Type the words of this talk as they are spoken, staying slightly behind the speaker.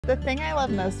The thing I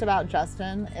love most about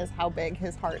Justin is how big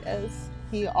his heart is.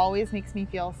 He always makes me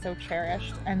feel so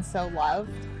cherished and so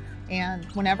loved. And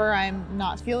whenever I'm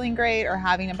not feeling great or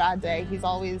having a bad day, he's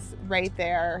always right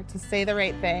there to say the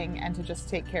right thing and to just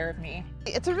take care of me.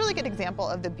 It's a really good example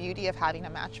of the beauty of having a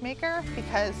matchmaker,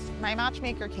 because my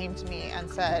matchmaker came to me and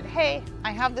said, hey,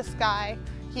 I have this guy,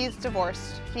 he's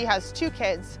divorced, he has 2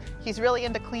 kids, he's really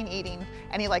into clean eating,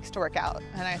 and he likes to work out.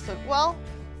 And I said, well,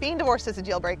 being divorced is a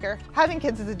deal breaker, having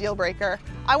kids is a deal breaker,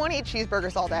 I want to eat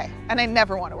cheeseburgers all day, and I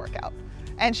never want to work out.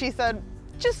 And she said,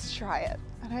 just try it.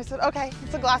 And I said, okay,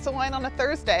 it's a glass of wine on a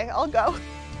Thursday, I'll go.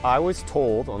 I was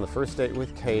told on the first date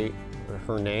with Kate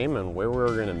her name and where we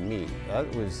were going to meet.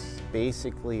 That was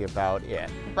basically about it.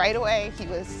 Right away, he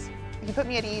put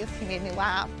me at ease, he made me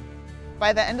laugh.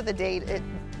 By the end of the date,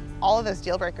 all of those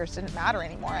deal breakers didn't matter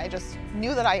anymore. I just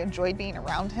knew that I enjoyed being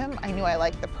around him. I knew I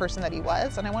liked the person that he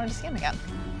was, and I wanted to see him again.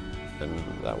 And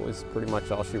that was pretty much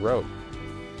all she wrote.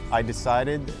 I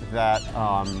decided that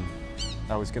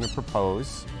I was going to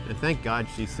propose, and thank God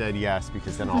she said yes,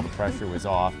 because then all the pressure was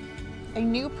off. I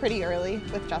knew pretty early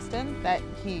with Justin that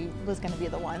he was going to be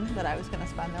the one that I was going to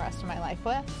spend the rest of my life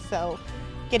with. So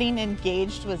getting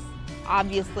engaged was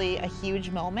obviously a huge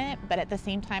moment, but at the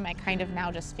same time, I kind of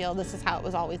now just feel this is how it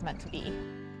was always meant to be.